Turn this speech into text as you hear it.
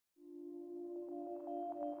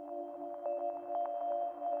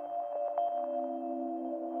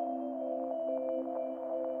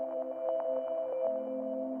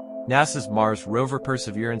NASA's Mars rover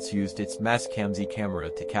Perseverance used its Mastcam-Z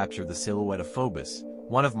camera to capture the silhouette of Phobos,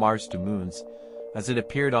 one of Mars' two moons, as it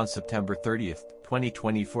appeared on September 30,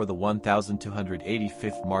 2020 for the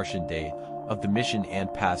 1285th Martian day of the mission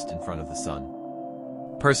and passed in front of the Sun.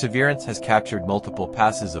 Perseverance has captured multiple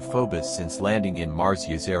passes of Phobos since landing in Mars'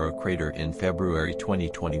 Resaerch crater in February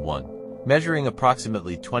 2021, measuring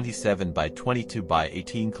approximately 27 by 22 by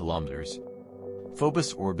 18 kilometers.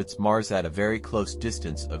 Phobos orbits Mars at a very close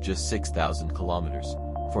distance of just 6,000 kilometers.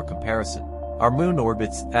 For comparison, our Moon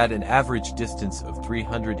orbits at an average distance of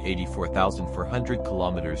 384,400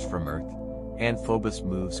 kilometers from Earth, and Phobos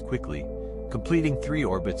moves quickly, completing 3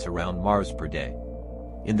 orbits around Mars per day.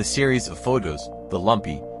 In the series of photos, the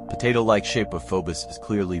lumpy, potato-like shape of Phobos is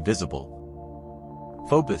clearly visible.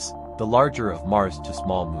 Phobos, the larger of Mars' two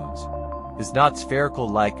small moons, is not spherical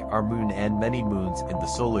like our Moon and many moons in the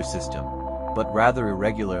solar system, but rather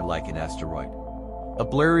irregular like an asteroid. A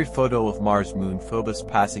blurry photo of Mars' moon Phobos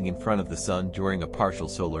passing in front of the Sun during a partial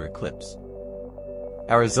solar eclipse.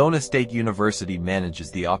 Arizona State University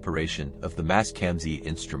manages the operation of the Mastcam-Z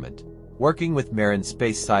instrument, working with Marine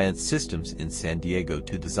Space Science Systems in San Diego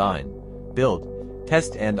to design, build,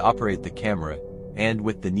 test and operate the camera, and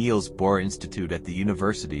with the Niels Bohr Institute at the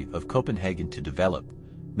University of Copenhagen to develop,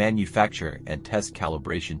 manufacture and test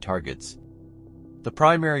calibration targets. The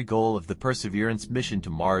primary goal of the Perseverance mission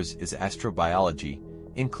to Mars is astrobiology,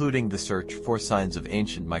 including the search for signs of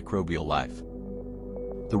ancient microbial life.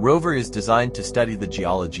 The rover is designed to study the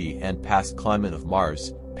geology and past climate of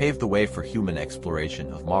Mars, pave the way for human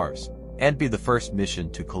exploration of Mars, and be the first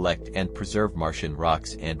mission to collect and preserve Martian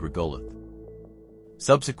rocks and regolith.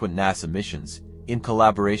 Subsequent NASA missions, in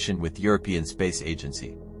collaboration with European Space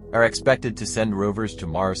Agency, are expected to send rovers to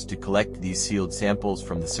Mars to collect these sealed samples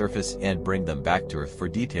from the surface and bring them back to Earth for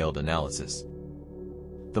detailed analysis.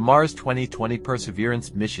 The Mars 2020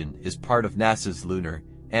 Perseverance mission is part of NASA's lunar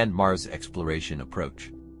and Mars exploration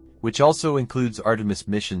approach, which also includes Artemis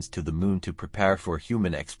missions to the Moon to prepare for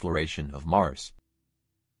human exploration of Mars.